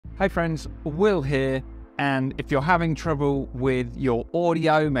Hey friends, Will here, and if you're having trouble with your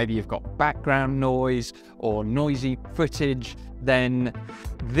audio, maybe you've got background noise or noisy footage, then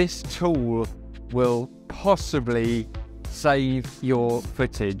this tool will possibly save your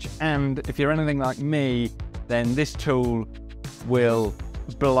footage. And if you're anything like me, then this tool will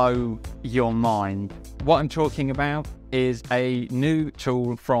blow your mind. What I'm talking about is a new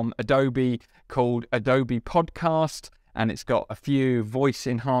tool from Adobe called Adobe Podcast, and it's got a few voice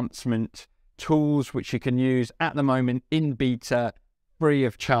enhancement tools which you can use at the moment in beta, free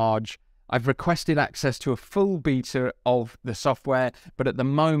of charge. I've requested access to a full beta of the software, but at the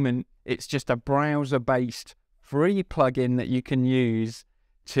moment it's just a browser-based free plugin that you can use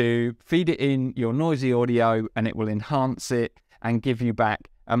to feed it in your noisy audio, and it will enhance it and give you back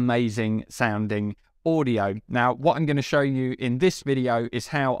amazing sounding audio. Now, what I'm going to show you in this video is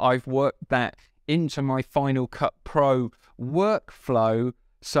how I've worked that into my Final Cut Pro workflow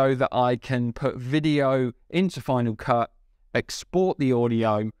so that I can put video into Final Cut, export the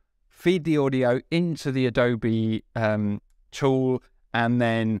audio, feed the audio into the Adobe tool, and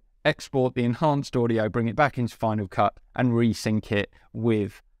then export the enhanced audio, bring it back into Final Cut and resync it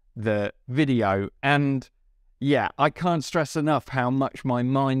with the video. And yeah, I can't stress enough how much my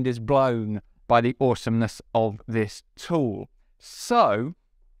mind is blown by the awesomeness of this tool. So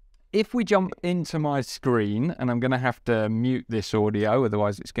if we jump into my screen, and I'm going to have to mute this audio,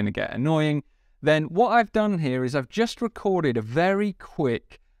 otherwise it's going to get annoying, then what I've done here is I've just recorded a very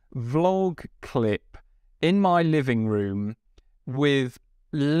quick vlog clip in my living room with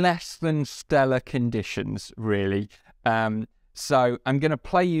less than stellar conditions, really. So I'm going to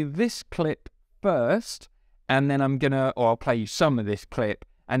play you this clip first, and then I'll play you some of this clip,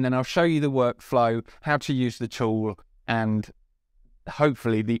 and then I'll show you the workflow, how to use the tool, and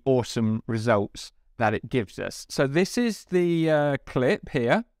hopefully the awesome results that it gives us. So this is the clip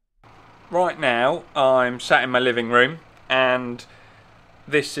here. Right now I'm sat in my living room, and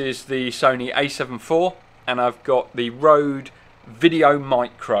this is the Sony a7 IV, and I've got the Rode Video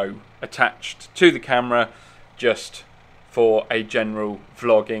Micro attached to the camera just for a general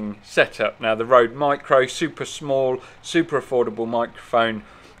vlogging setup. Now, the Rode Micro, super small, super affordable microphone,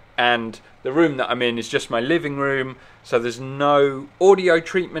 and the room that I'm in is just my living room, so there's no audio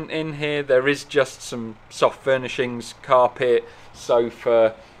treatment in here. There is just some soft furnishings, carpet,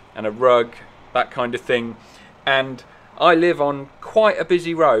 sofa and a rug, that kind of thing. And I live on quite a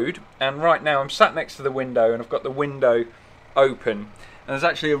busy road, and right now I'm sat next to the window, and I've got the window open, and there's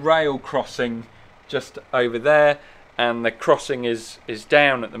actually a rail crossing just over there, and the crossing is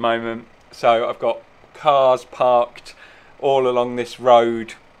down at the moment, so I've got cars parked all along this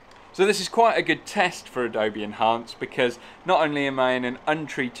road. So this is quite a good test for Adobe Enhance, because not only am I in an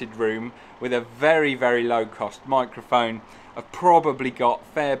untreated room with a very, very low cost microphone, I've probably got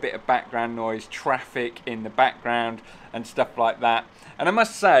a fair bit of background noise, traffic in the background and stuff like that. And I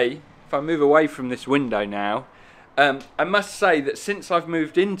must say, if I move away from this window now, I must say that since I've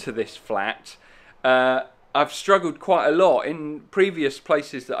moved into this flat, I've struggled quite a lot. In previous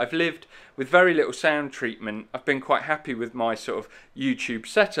places that I've lived with very little sound treatment, I've been quite happy with my sort of YouTube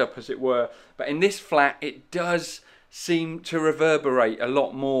setup, as it were. But in this flat, it does seem to reverberate a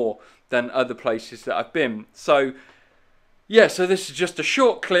lot more than other places that I've been. So yeah, so this is just a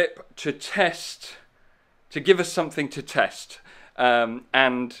short clip to test, to give us something to test,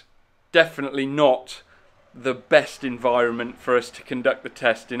 and definitely not the best environment for us to conduct the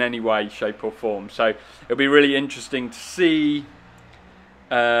test in any way, shape or form. So it'll be really interesting to see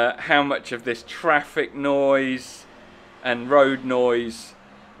how much of this traffic noise and road noise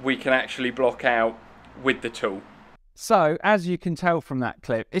we can actually block out with the tool. So as you can tell from that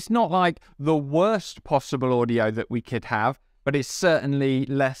clip, it's not like the worst possible audio that we could have, but it's certainly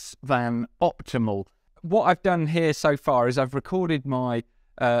less than optimal. What I've done here so far is I've recorded my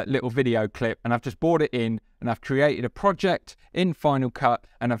little video clip, and I've just brought it in, and I've created a project in Final Cut,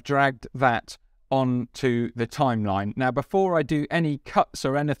 and I've dragged that onto the timeline. Now, before I do any cuts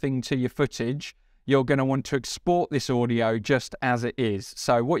or anything to your footage, you're going to want to export this audio just as it is.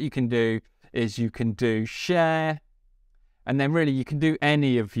 So what you can do is you can do share, and then really you can do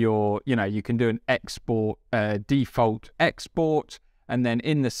any of your, you can do an export, default export, and then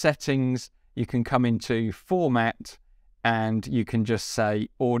in the settings you can come into format, and you can just say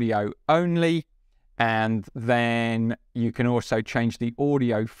audio only, and then you can also change the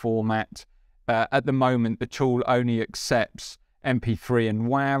audio format. At the moment the tool only accepts MP3 and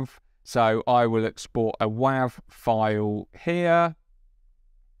WAV, so I will export a WAV file here,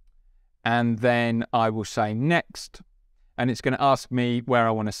 and then I will say next, and it's going to ask me where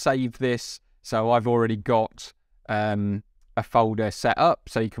I want to save this. So I've already got a folder set up,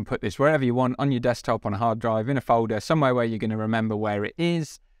 so you can put this wherever you want, on your desktop, on a hard drive, in a folder, somewhere where you're going to remember where it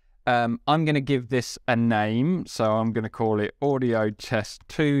is. I'm going to give this a name, so I'm going to call it Audio Test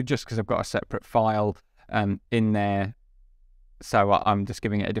 2, just because I've got a separate file in there. So I'm just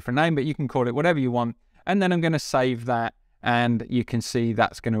giving it a different name, but you can call it whatever you want. And then I'm going to save that, and you can see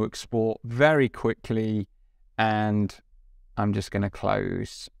that's going to export very quickly. And I'm just going to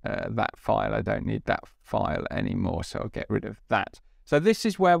close that file. I don't need that file anymore, so I'll get rid of that. So this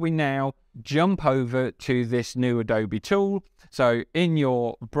is where we now jump over to this new Adobe tool. So in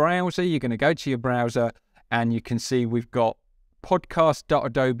your browser, you're going to go to your browser, and you can see we've got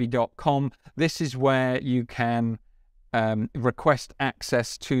podcast.adobe.com. This is where you can request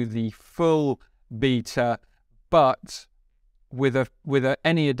access to the full beta, but with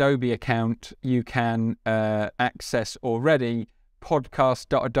any Adobe account, you can access already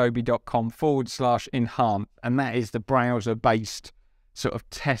podcast.adobe.com/enhance, and that is the browser-based sort of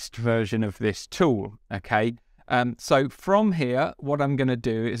test version of this tool. Okay, so from here, what I'm going to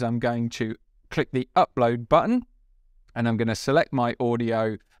do is I'm going to click the upload button, and I'm going to select my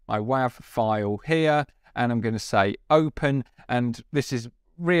audio, my WAV file here, and I'm going to say open. And this is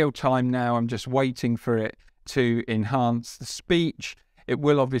real time now. I'm just waiting for it to enhance the speech. It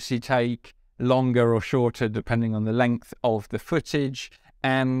will obviously take longer or shorter depending on the length of the footage,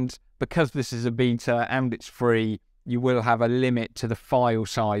 and because this is a beta and it's free, you will have a limit to the file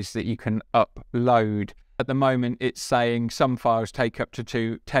size that you can upload. At the moment, it's saying some files take up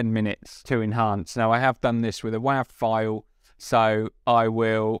to 10 minutes to enhance. Now, I have done this with a WAV file, so I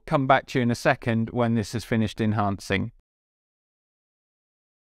will come back to you in a second when this has finished enhancing.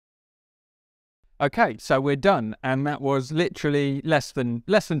 Okay, so we're done, and that was literally less than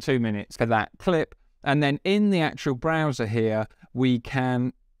 2 minutes for that clip. And then in the actual browser here, we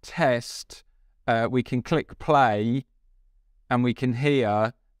can test. We can click play, and we can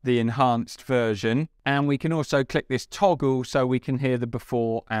hear the enhanced version, and we can also click this toggle so we can hear the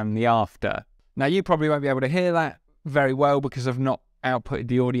before and the after. Now, you probably won't be able to hear that very well because I've not outputted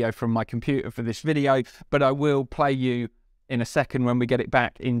the audio from my computer for this video, but I will play you in a second when we get it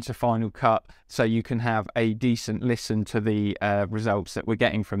back into Final Cut, so you can have a decent listen to the results that we're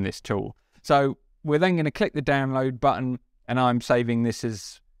getting from this tool. So we're then going to click the download button, and I'm saving this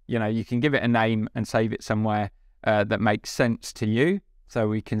as, you know, you can give it a name and save it somewhere that makes sense to you. So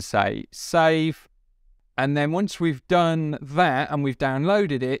we can say save. And then once we've done that and we've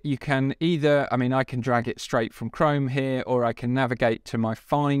downloaded it, you can either, I mean, I can drag it straight from Chrome here, or I can navigate to my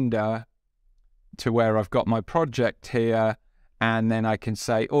Finder to where I've got my project here, and then I can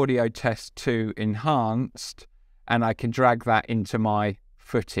say Audio Test 2 Enhanced, and I can drag that into my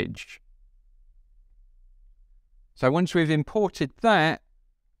footage. So once we've imported that,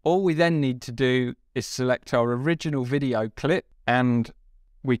 all we then need to do is select our original video clip, and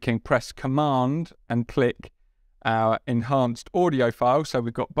we can press Command and click our enhanced audio file. So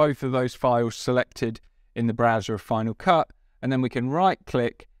we've got both of those files selected in the browser of Final Cut, and then we can right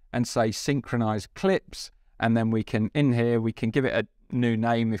click and say Synchronize Clips, and then we can, in here, we can give it a new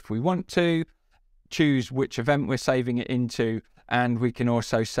name if we want to, choose which event we're saving it into, and we can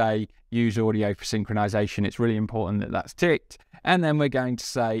also say use audio for synchronization. It's really important that that's ticked. And then we're going to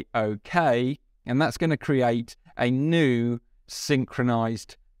say OK, and that's going to create a new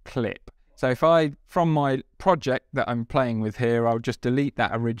synchronized clip. So if I, from my project that I'm playing with here, I'll just delete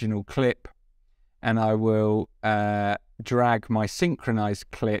that original clip, and I will drag my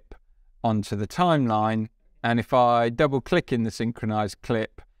synchronized clip onto the timeline. And if I double click in the synchronized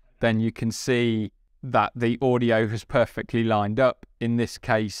clip, then you can see that the audio has perfectly lined up, in this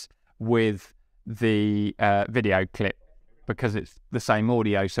case with the video clip, because it's the same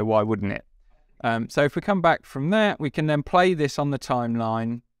audio, so why wouldn't it? So if we come back from that, we can then play this on the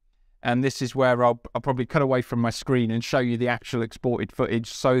timeline, and this is where I'll probably cut away from my screen and show you the actual exported footage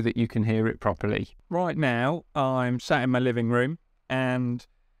so that you can hear it properly. Right now, I'm sat in my living room, and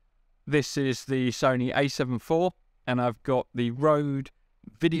this is the Sony A7 IV, and I've got the Rode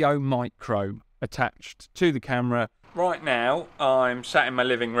Video Micro attached to the camera. Right now, I'm sat in my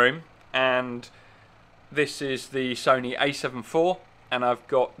living room, and this is the Sony A7 IV, and I've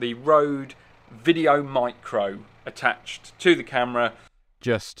got the Rode Video Micro attached to the camera,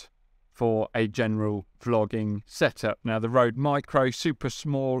 just for a general vlogging setup. Now, the Rode Micro, super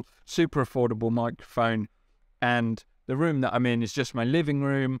small, super affordable microphone, and the room that I'm in is just my living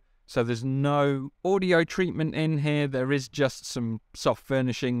room, so there's no audio treatment in here. There is just some soft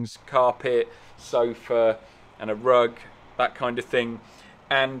furnishings, carpet, sofa, and a rug, that kind of thing.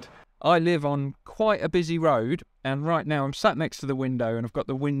 And I live on quite a busy road, and right now I'm sat next to the window, and I've got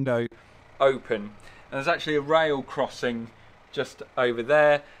the window open, and there's actually a rail crossing just over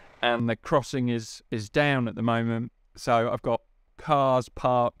there, and the crossing is down at the moment. So I've got cars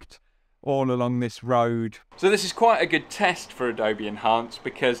parked all along this road. So this is quite a good test for Adobe Enhance,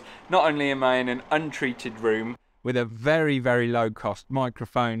 because not only am I in an untreated room with a very, very low cost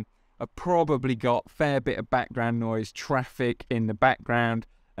microphone, I've probably got a fair bit of background noise, traffic in the background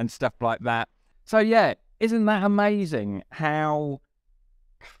and stuff like that. So yeah, isn't that amazing how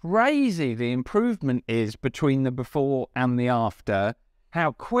crazy the improvement is between the before and the after?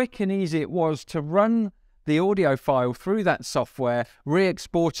 How quick and easy it was to run the audio file through that software,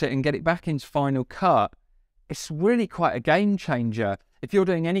 re-export it and get it back into Final Cut. It's really quite a game changer. If you're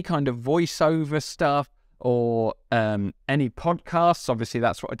doing any kind of voiceover stuff or any podcasts, obviously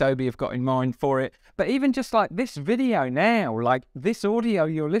that's what Adobe have got in mind for it. But even just like this video now, like this audio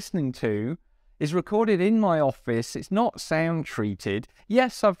you're listening to is recorded in my office. It's not sound treated.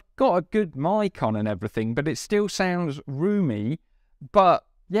 Yes, I've got a good mic on and everything, but it still sounds roomy. But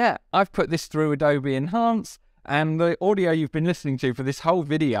yeah, I've put this through Adobe Enhance, and the audio you've been listening to for this whole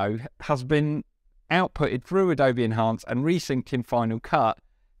video has been outputted through Adobe Enhance and resynced in Final Cut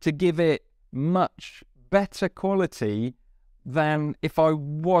to give it much better quality than if I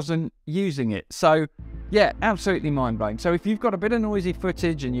wasn't using it. So yeah, absolutely mind-blowing. So if you've got a bit of noisy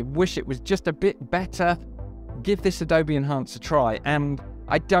footage and you wish it was just a bit better, give this Adobe Enhance a try. And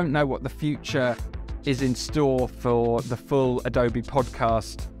I don't know what the future is in store for the full Adobe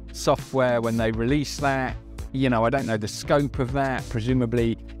podcast software when they release that. You know, I don't know the scope of that.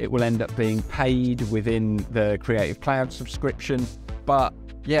 Presumably it will end up being paid within the Creative Cloud subscription. But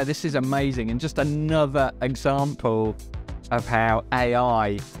yeah, this is amazing, and just another example of how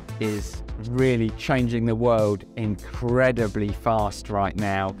AI is really changing the world incredibly fast right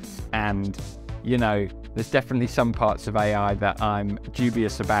now. And you know, there's definitely some parts of AI that I'm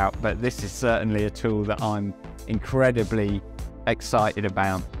dubious about, but this is certainly a tool that I'm incredibly excited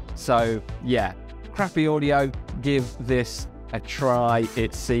about. So yeah, crappy audio, give this a try.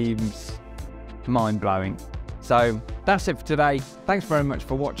 It seems mind-blowing. So that's it for today. Thanks very much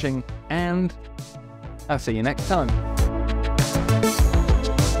for watching, and I'll see you next time.